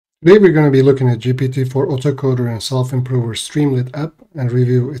Today we're going to be looking at GPT-4 autocoder and self-improver Streamlit app and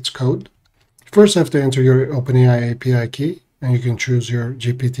review its code. First, you have to enter your OpenAI API key, and you can choose your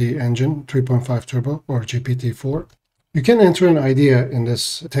GPT engine 3.5 Turbo or GPT-4. You can enter an idea in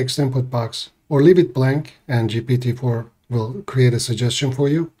this text input box or leave it blank, and GPT-4 will create a suggestion for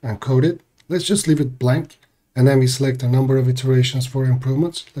you and code it. Let's just leave it blank, and then we select a number of iterations for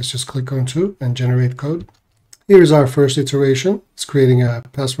improvements. Let's just click on 2 and generate code. Here is our first iteration. It's creating a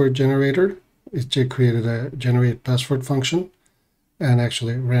password generator. It created a generate password function and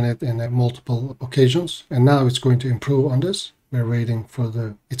actually ran it in multiple occasions. And now it's going to improve on this. We're waiting for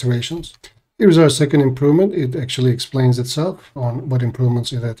the iterations. Here's our second improvement. It actually explains itself on what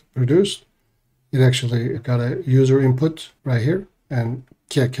improvements it had produced. It actually got a user input right here and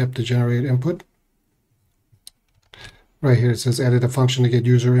kept the generate input. Right here it says added a function to get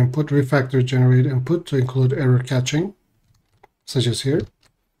user input, refactor generate input to include error catching, such as here.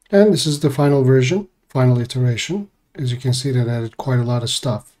 And this is the final version, final iteration. As you can see, that added quite a lot of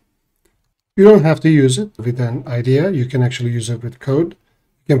stuff. You don't have to use it with an idea. You can actually use it with code.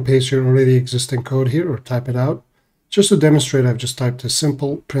 You can paste your already existing code here or type it out. Just to demonstrate, I've just typed a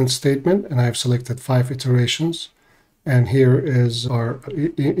simple print statement and I've selected 5 iterations. And here is our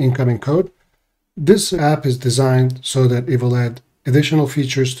incoming code. This app is designed so that it will add additional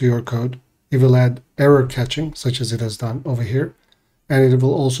features to your code. It will add error catching, such as it has done over here. And it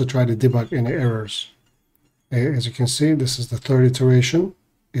will also try to debug any errors. As you can see, this is the third iteration.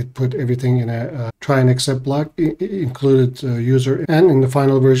 It put everything in a try and accept block, included user. And in the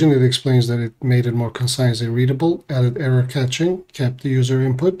final version, it explains that it made it more concise and readable, added error catching, kept the user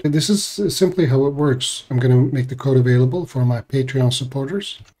input. This is simply how it works. I'm going to make the code available for my Patreon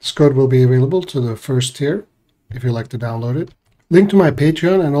supporters. This code will be available to the first tier if you'd like to download it. Link to my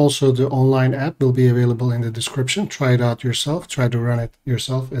Patreon and also the online app will be available in the description. Try it out yourself. Try to run it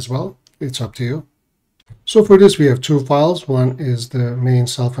yourself as well. It's up to you. So for this, we have 2 files. One is the main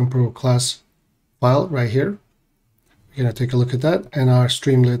self-improve class file right here. We're going to take a look at that, and our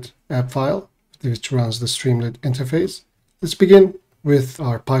Streamlit app file, which runs the Streamlit interface. Let's begin with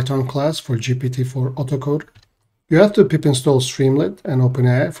our Python class for GPT-4 autocoder. You have to pip install Streamlit and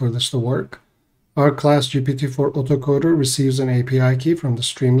OpenAI for this to work. Our class GPT-4 autocoder receives an API key from the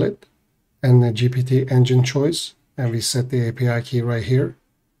Streamlit and the GPT engine choice, and we set the API key right here.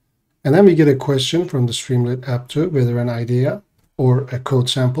 And then we get a question from the Streamlit app to whether an idea or a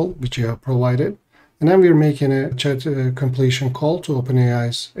code sample, which you have provided. And then we're making a chat completion call to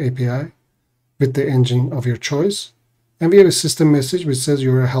OpenAI's API with the engine of your choice. And we have a system message which says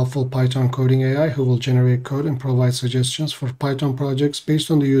you're a helpful Python coding AI who will generate code and provide suggestions for Python projects based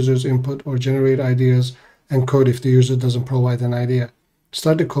on the user's input or generate ideas and code if the user doesn't provide an idea.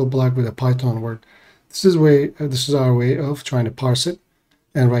 Start the code block with a Python word. This is our way of trying to parse it.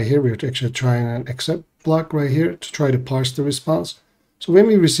 And right here, we're actually trying an accept block right here to try to parse the response. So when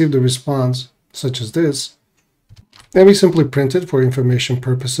we receive the response, such as this, then we simply print it for information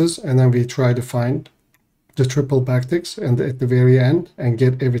purposes, and then we try to find the triple backticks and at the very end and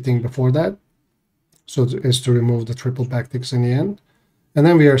get everything before that. So as to remove the triple backticks in the end. And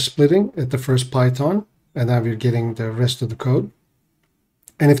then we are splitting at the first Python, and then we're getting the rest of the code.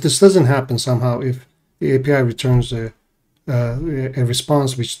 And if this doesn't happen somehow, if the API returns a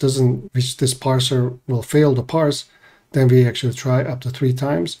response which this parser will fail to parse, then we actually try up to 3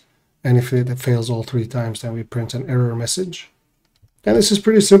 times, and if it fails all 3 times, then we print an error message. And this is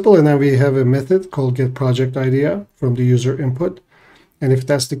pretty simple. And then we have a method called get project idea from the user input, and if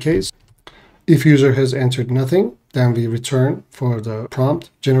that's the case, if user has entered nothing, then we return for the prompt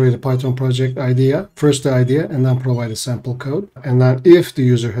generate a Python project idea, first the idea, and then provide a sample code. And then if the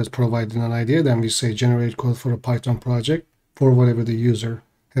user has provided an idea, then we say generate code for a Python project for whatever the user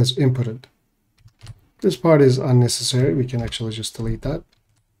has inputted. This part is unnecessary. We can actually just delete that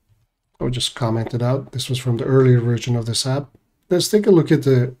or just comment it out. This was from the earlier version of this app. Let's take a look at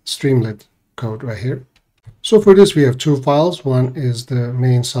the Streamlit code right here. So for this, we have 2 files. One is the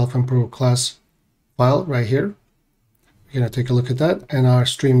main self-improve class file right here. We're going to take a look at that, and our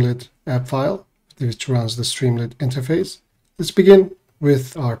Streamlit app file, which runs the Streamlit interface. Let's begin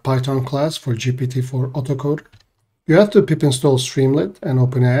with our Python class for GPT-4 autocoder. You have to pip install Streamlit and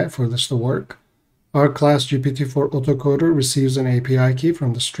OpenAI for this to work. Our class GPT-4 autocoder receives an API key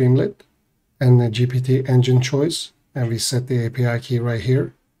from the Streamlit and the GPT engine choice, and we set the API key right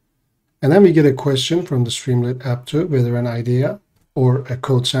here. And then we get a question from the Streamlit app to whether an idea or a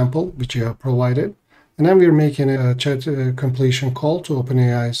code sample, which you have provided. And then we're making a chat completion call to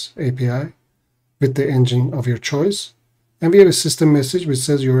OpenAI's API with the engine of your choice. And we have a system message which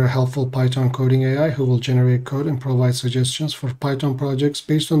says you're a helpful Python coding AI who will generate code and provide suggestions for Python projects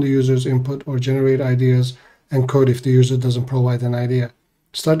based on the user's input, or generate ideas and code if the user doesn't provide an idea.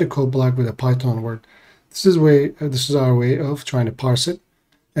 Start the code block with a Python word. This is our way of trying to parse it.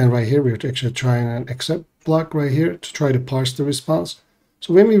 And right here, we're actually trying an except block right here to try to parse the response.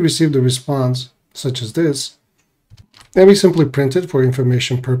 So when we receive the response, such as this, then we simply print it for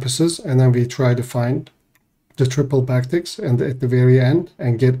information purposes, and then we try to find the triple backticks and at the very end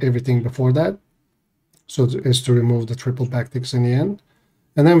and get everything before that. So as to remove the triple backticks in the end.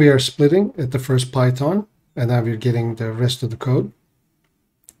 And then we are splitting at the first Python, and then we're getting the rest of the code.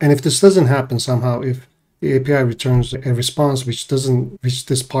 And if this doesn't happen somehow, if the API returns a response which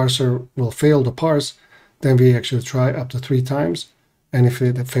this parser will fail to parse, then we actually try up to 3 times. And if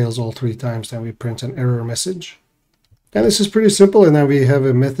it fails all 3 times, then we print an error message. And this is pretty simple. And then we have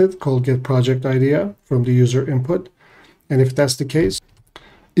a method called getProjectIdea from the user input. And if that's the case,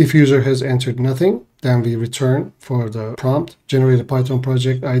 if user has entered nothing, then we return for the prompt, generate a Python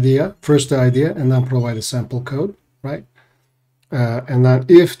project idea, first the idea, and then provide a sample code, right? And then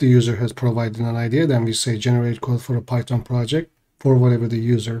if the user has provided an idea, then we say generate code for a Python project for whatever the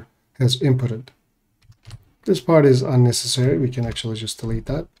user has inputted. This part is unnecessary. We can actually just delete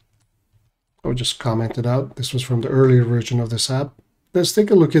that or just comment it out. This was from the earlier version of this app. Let's take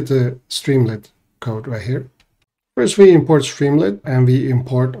a look at the Streamlit code right here. First, we import Streamlit, and we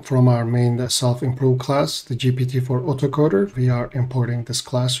import from our main self-improve class, the GPT-4 autocoder. We are importing this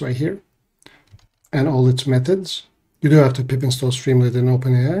class right here and all its methods. You do have to pip install Streamlit in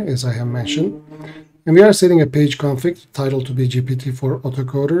OpenAI, as I have mentioned. And we are setting a page config, the title to be GPT-4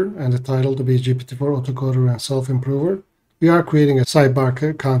 autocoder, and the title to be GPT-4 autocoder and self-improver. We are creating a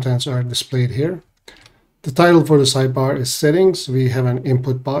sidebar. Contents are displayed here. The title for the sidebar is settings. We have an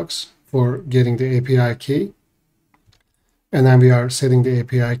input box for getting the API key. And then we are setting the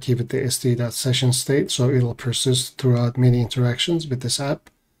API key with the st.session state, so it'll persist throughout many interactions with this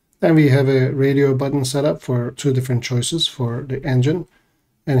app. Then we have a radio button set up for 2 different choices for the engine.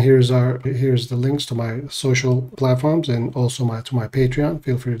 And here's the links to my social platforms and also to my Patreon.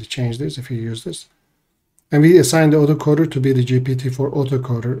 Feel free to change this if you use this. And we assign the autocoder to be the GPT-4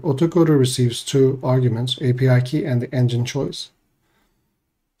 autocoder. Autocoder receives 2 arguments, API key and the engine choice.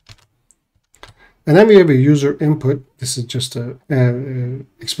 And then we have a user input. This is just a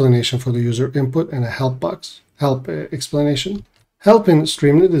explanation for the user input and a help box, help explanation. Help in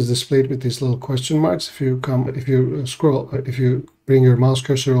Streamlit is displayed with these little question marks. If you bring your mouse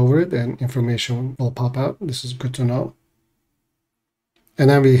cursor over it, then information will pop out. This is good to know. And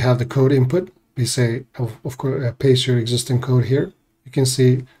then we have the code input. We say, of course, paste your existing code here. You can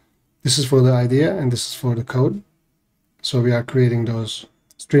see this is for the idea and this is for the code. So we are creating those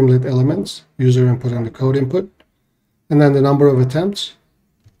Streamlit elements, user input and the code input. And then the number of attempts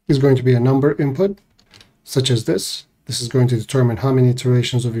is going to be a number input, such as this. This is going to determine how many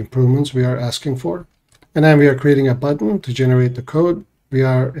iterations of improvements we are asking for. And then we are creating a button to generate the code. We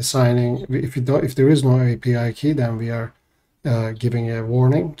are assigning, if there is no API key, then we are giving a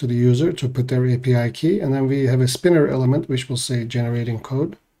warning to the user to put their API key. And then we have a spinner element, which will say generating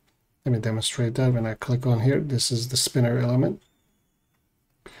code. Let me demonstrate that. When I click on here, this is the spinner element,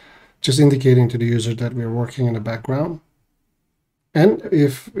 just indicating to the user that we're working in the background. And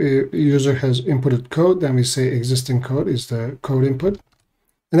if a user has inputted code, then we say existing code is the code input.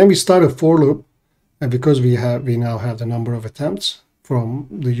 And then we start a for loop. And because we now have the number of attempts from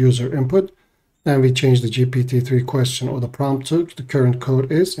the user input, then we change the GPT-3 question or the prompt to the current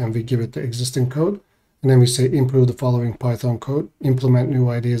code is, and we give it the existing code. And then we say improve the following Python code, implement new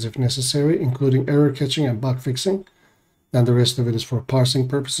ideas if necessary, including error catching and bug fixing. Then the rest of it is for parsing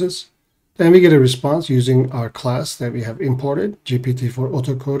purposes. Then we get a response using our class that we have imported, GPT-4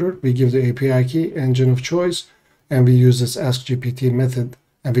 autocoder. We give the API key, engine of choice, and we use this askGPT method,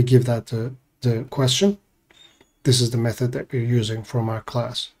 and we give that to the question. This is the method that we're using from our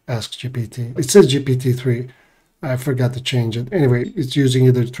class, askGPT. It says GPT-3. I forgot to change it. Anyway, it's using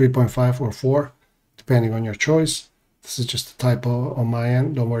either 3.5 or 4, depending on your choice. This is just a typo on my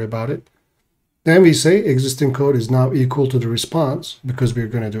end. Don't worry about it. Then we say existing code is now equal to the response because we're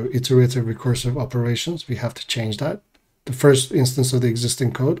going to do iterative recursive operations. We have to change that. The first instance of the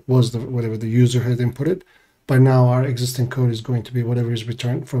existing code was whatever the user had inputted. But now our existing code is going to be whatever is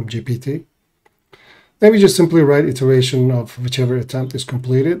returned from GPT. Then we just simply write iteration of whichever attempt is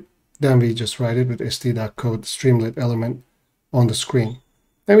completed. Then we just write it with st.code Streamlit element on the screen.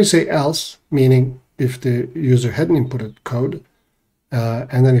 Then we say else, meaning if the user hadn't inputted code.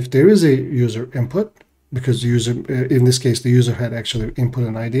 And then if there is a user input, because the user, in this case, the user had actually input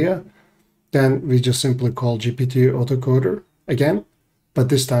an idea, Then we just simply call GPT autocoder again, but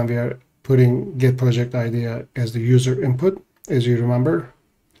this time we are putting get project idea as the user input. As you remember,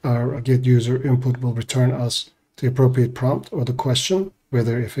 our get user input will return us the appropriate prompt or the question,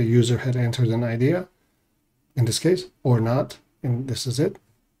 whether if a user had entered an idea, in this case, or not, and this is it.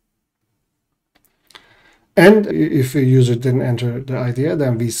 And if a user didn't enter the idea,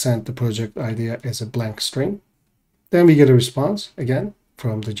 then we send the project idea as a blank string. Then we get a response again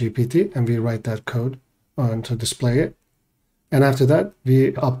from the GPT, and we write that code on to display it. And after that,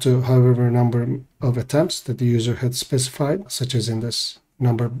 we up to however number of attempts that the user had specified, such as in this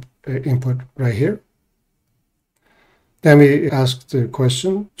number input right here. Then we ask the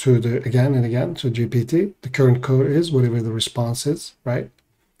question to the again and again to GPT. The current code is whatever the response is, right?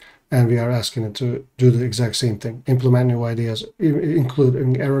 And we are asking it to do the exact same thing. Implement new ideas,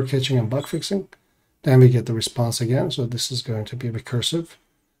 including error catching and bug fixing. Then we get the response again. So this is going to be recursive.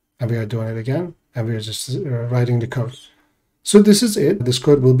 And we are doing it again. And we are just writing the code. So this is it. This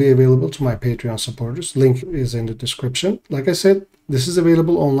code will be available to my Patreon supporters. Link is in the description. Like I said, this is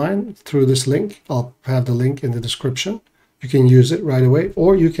available online through this link. I'll have the link in the description. You can use it right away,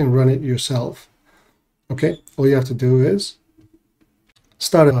 or you can run it yourself. Okay, all you have to do is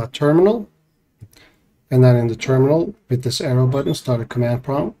start a terminal, and then in the terminal with this arrow button, start a command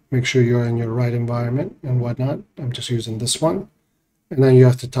prompt. Make sure you're in your right environment and whatnot. I'm just using this one. And then you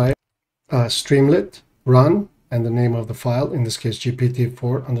have to type streamlit run and the name of the file, in this case GPT-4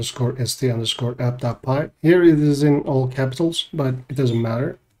 _ st _app.py. Here it is in all capitals, but it doesn't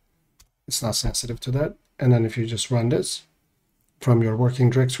matter. It's not sensitive to that. And then if you just run this from your working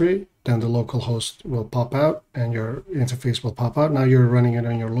directory, then the local host will pop out and your interface will pop out. Now you're running it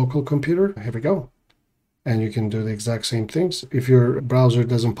on your local computer. Here we go. And you can do the exact same things. If your browser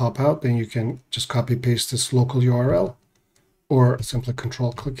doesn't pop out, then you can just copy paste this local URL or simply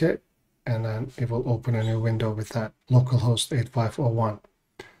control click it, and then it will open a new window with that localhost 8501.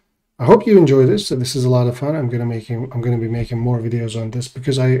 I hope you enjoy this. This is a lot of fun. I'm going to be making more videos on this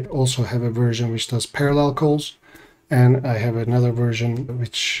because I also have a version which does parallel calls, and I have another version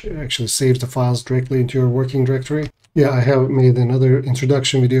which actually saves the files directly into your working directory. Yeah, I have made another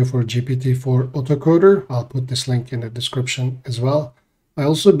introduction video for GPT-4 autocoder. I'll put this link in the description as well. I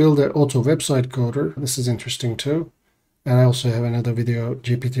also build an auto website coder. This is interesting too. And I also have another video,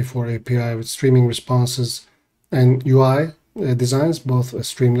 GPT-4 API with streaming responses and UI designs, both a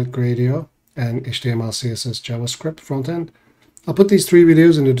Streamlit radio and HTML, CSS, JavaScript frontend. I'll put these 3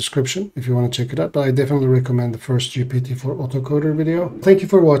 videos in the description if you want to check it out, but I definitely recommend the first GPT-4 autocoder video. Thank you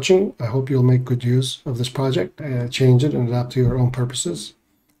for watching. I hope you'll make good use of this project, change it and adapt to your own purposes.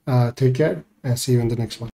 Take care and see you in the next one.